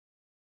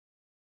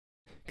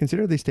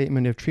Consider the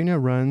statement, if Trina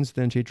runs,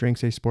 then she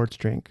drinks a sports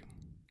drink.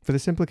 For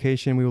this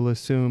implication, we will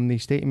assume the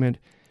statement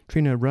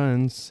Trina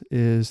runs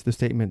is the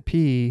statement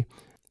P,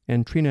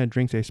 and Trina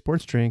drinks a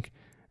sports drink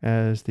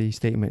as the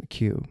statement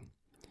Q,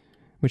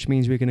 which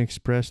means we can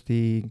express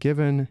the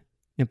given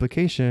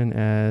implication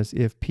as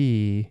if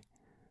P,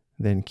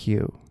 then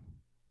Q.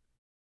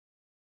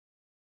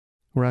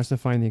 We're asked to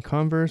find the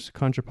converse,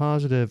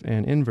 contrapositive,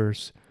 and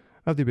inverse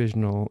of the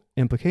original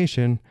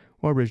implication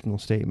or original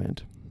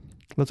statement.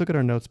 Let's look at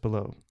our notes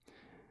below.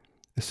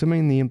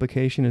 Assuming the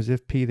implication is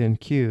if P then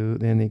Q,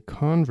 then the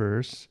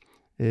converse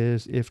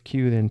is if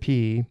Q then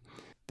P.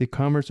 The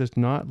converse is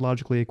not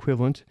logically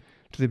equivalent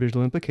to the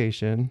original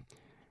implication,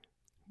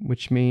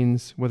 which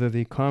means whether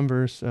the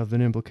converse of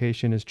an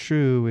implication is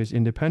true is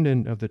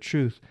independent of the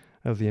truth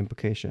of the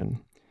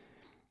implication.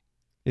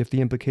 If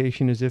the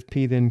implication is if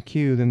P then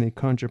Q, then the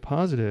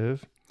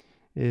contrapositive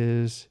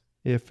is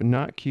if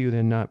not Q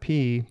then not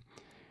P.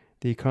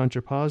 The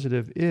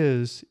contrapositive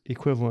is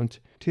equivalent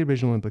to the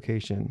original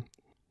implication,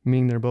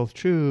 meaning they're both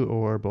true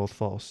or both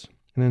false.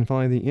 And then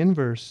finally, the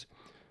inverse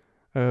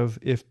of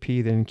if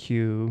P then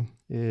Q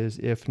is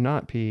if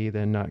not P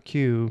then not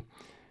Q.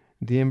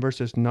 The inverse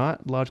is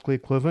not logically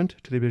equivalent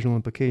to the original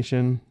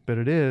implication, but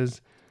it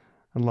is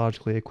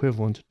logically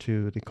equivalent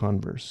to the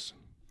converse.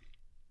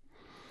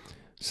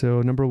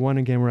 So number one,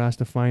 again, we're asked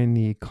to find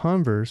the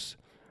converse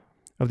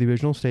of the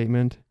original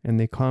statement, and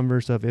the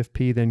converse of if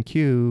P then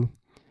Q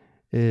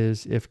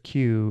is if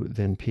Q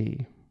then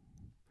P,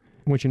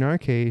 which in our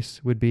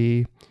case would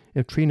be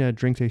if Trina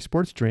drinks a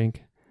sports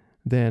drink,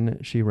 then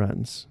she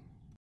runs.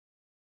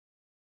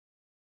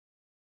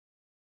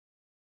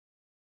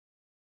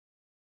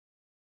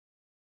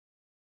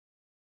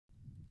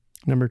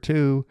 Number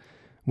two,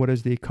 what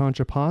is the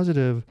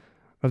contrapositive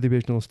of the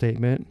original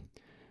statement?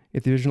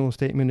 If the original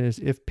statement is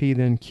if P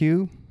then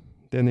Q,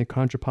 then the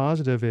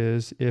contrapositive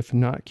is if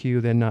not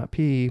Q then not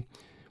P,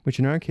 which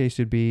in our case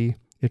would be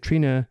if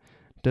Trina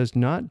does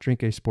not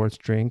drink a sports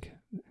drink,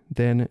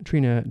 then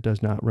Trina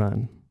does not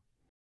run.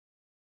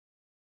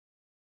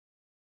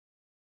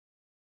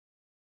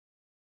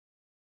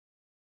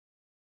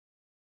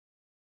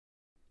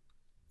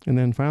 And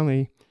then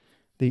finally,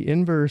 the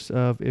inverse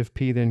of if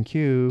P then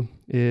Q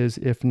is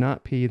if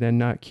not P then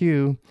not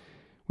Q,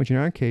 which in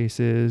our case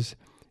is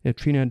if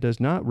Trina does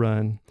not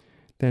run,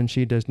 then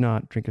she does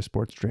not drink a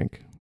sports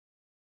drink.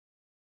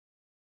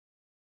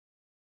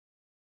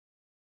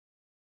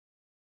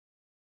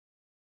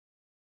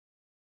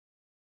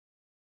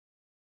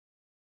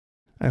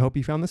 I hope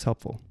you found this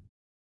helpful.